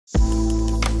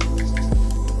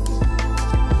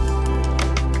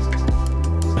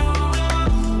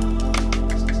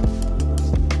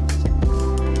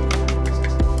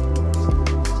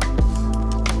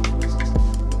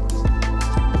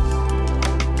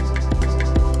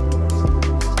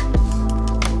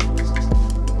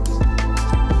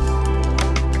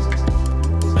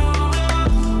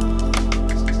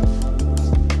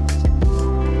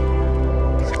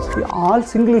all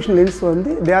single use lens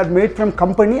they are made from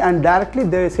company and directly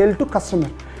they sell to customer.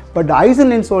 But the Eyezen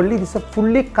lens only is a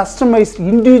fully customized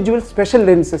individual special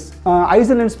lenses.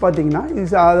 Eyezen lens பாத்தீங்கன்னா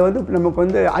இது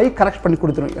நமக்கு eye correct பண்ணி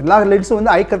கொடுத்துரும். எல்லா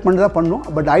லென்ஸும் eye correct பண்ணி தான் பண்ணும்.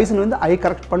 But Eyezen eye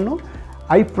correct பண்ணும்,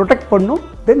 eye protect பண்ணும்,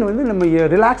 then நம்ம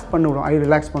relax பண்ணுவோம், eye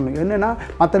relax பண்ணும். என்னன்னா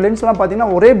மற்ற லென்ஸ்லாம் பாத்தீங்கன்னா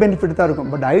ஒரே பெனிஃபிட் தான்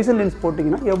இருக்கும். But Eyezen lens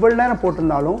போட்டிங்கன்னா எவ்வளவு நேரம்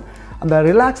போட்டிருந்தாலும் அந்த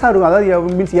ரிலாக்ஸாக இருக்கும்.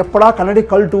 அதாவது மீன்ஸ் எப்படா கண்ணாடி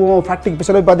கழட்டுவோம், ஃபேக்டிக் இப்போ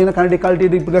சில பார்த்தீங்கன்னா கண்ணாடி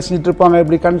கழட்டிட்டு இப்படி கழிச்சிட்டு இருப்பாங்க,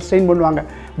 இப்படி ஸ்ட்ரெயின் பண்ணுவாங்க.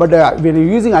 But when you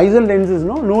using Eyezen lenses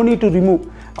no need to remove.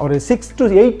 ஒரு 6 to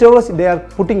 8 hours they are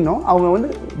putting அவங்க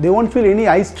they won't feel any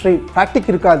eye strain, ஃபேக்டிக்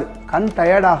இருக்காது, கண்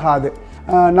டயர்ட் ஆகாது.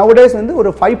 nowadays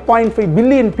ஒரு 5.5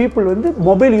 billion people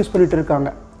மொபைல் யூஸ் பண்ணிட்டு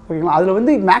இருக்காங்க. ஓகேங்களா,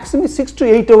 அதில் maximum 6 to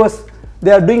 8 hours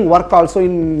they are doing work also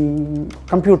in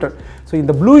computer. So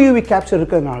இந்த blue UV capture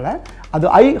இருக்கிறதுனால அது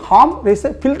eye harm rays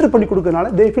filter பண்ணி கொடுக்கறனால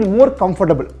they feel more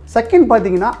comfortable. Second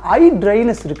பாத்தீங்கன்னா eye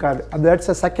dryness இருக்காது. that's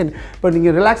a second. இப்போ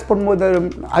நீங்க ரிலாக்ஸ் பண்ணும்போது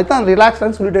அதுதான்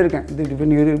ரிலாக்ஸ்னு சொல்லிட்டே இருக்கேன்.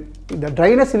 இந்த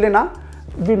dryness இல்லனா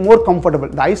it will be more comfortable.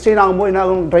 the eye strain ஆகும்போது என்ன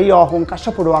ஆகும், dry ஆகும்,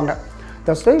 கஷ்டப்படுவாங்க.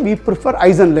 that's why we prefer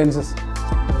Eyezen lenses.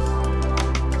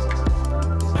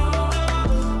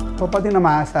 இப்போ பார்த்தீங்கன்னா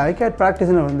நம்ம ஆஸ் ஐ கேர்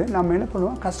ப்ராக்டிஸ்னர் நம்ம என்ன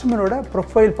பண்ணுவோம், கஸ்டமரோட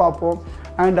ப்ரொஃபைல் பார்ப்போம்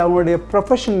அண்ட் அவங்களுடைய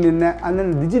ப்ரொஃபஷன் என்ன, அந்த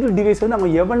டிஜிட்டல் டிவைஸ் அவங்க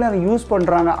எவ்வளோ நேரம் யூஸ்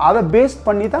பண்ணுறாங்க அதை பேஸ்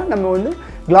பண்ணி தான் நம்ம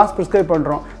கிளாஸ் ப்ரிஸ்கிரைப்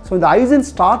பண்ணுறோம். ஸோ இந்த Eyezen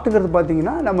ஸ்டார்ட்டுங்கிறது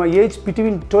பார்த்தீங்கன்னா நம்ம ஏஜ்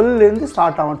பிட்வீன் 12லேருந்து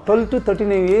ஸ்டார்ட் ஆகும். 12 to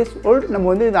 39 years old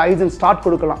நம்ம இந்த Eyezen ஸ்டார்ட்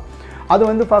கொடுக்கலாம்.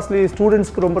 அது ஃபர்ஸ்ட்லி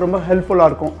ஸ்டூடெண்ட்ஸ்க்கு ரொம்ப ரொம்ப ஹெல்ப்ஃபுல்லாக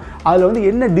இருக்கும். அதில்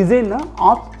என்ன டிசைன்னா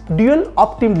dual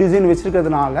optim design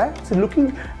வச்சுருக்கிறதுனால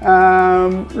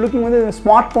looking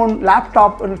smart phone,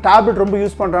 laptop, tablet ரொம்ப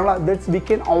யூஸ் பண்ணுறாங்களா, that's we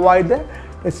can avoid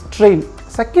the strain.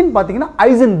 Second பார்த்தீங்கன்னா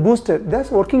Eyezen Booster,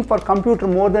 that's working for computer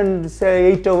more than say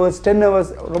 8 hours 10 hours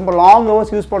ரொம்ப லாங்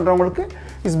ஹவர்ஸ் யூஸ் பண்ணுறவங்களுக்கு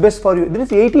is best for you. this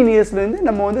is 18 yearsலேருந்து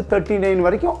நம்ம 39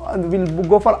 வரைக்கும் will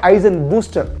go for Eyezen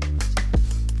Booster.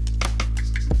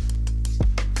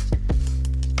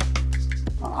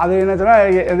 அது என்னதுன்னா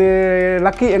அது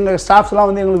lucky, எங்கள்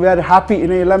ஸ்டாஃப்ஸ்லாம் எங்களுக்கு வேறு ஹாப்பி,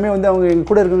 எல்லாமே அவங்க எங்கள்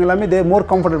கூட இருக்கவங்க எல்லாமே தே மோர்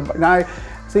கம்ஃபர்டபுள். நான்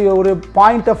சரி ஒரு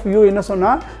பாயிண்ட் ஆஃப் வியூ என்ன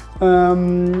சொன்னால்,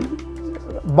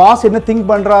 பாஸ் என்ன திங்க்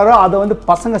பண்ணுறாரோ அதை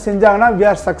பசங்க செஞ்சாங்கன்னா we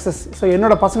are success. ஸோ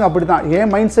என்னோட பசங்க அப்படி தான்,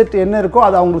 என் மைண்ட் செட் என்ன இருக்கோ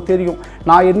அது அவங்களுக்கு தெரியும்.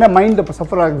 நான் என்ன மைண்ட் இப்போ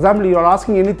for example you are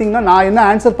asking எனிதிங்னா நான் என்ன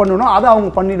ஆன்சர் பண்ணணும்னோ அதை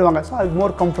அவங்க பண்ணிவிடுவாங்க. ஸோ அது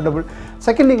மோர் கம்ஃபர்டபுள்.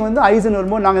 செகண்ட் நீங்கள் Eyezen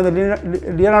வரும்போது நாங்கள் இந்த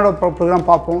லியோனார்டோ ப்ரோக்ராம்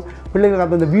பார்ப்போம்.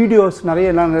 பிள்ளைங்களுக்கு இந்த வீடியோஸ் நிறைய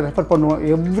நாங்கள் ரெஃபர் பண்ணுவோம்.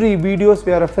 Every videos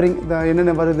we are referring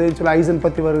என்னென்ன வருதுன்னு சொல்லி Eyezen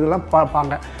பற்றி வருதுலாம்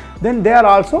பார்ப்பாங்க. then they are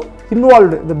also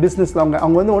involved in the business.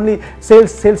 அவங்க only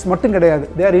sales மட்டும் கிடையாது,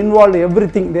 they are involved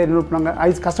everything. they are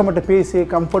பண்ணாங்க கஸ்டமர்கிட்ட பேசி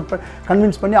கம்ஃபர்ட்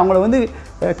கன்வின்ஸ் பண்ணி அவங்கள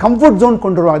comfort zone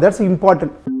கொண்டு வருவாங்க. that's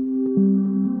important.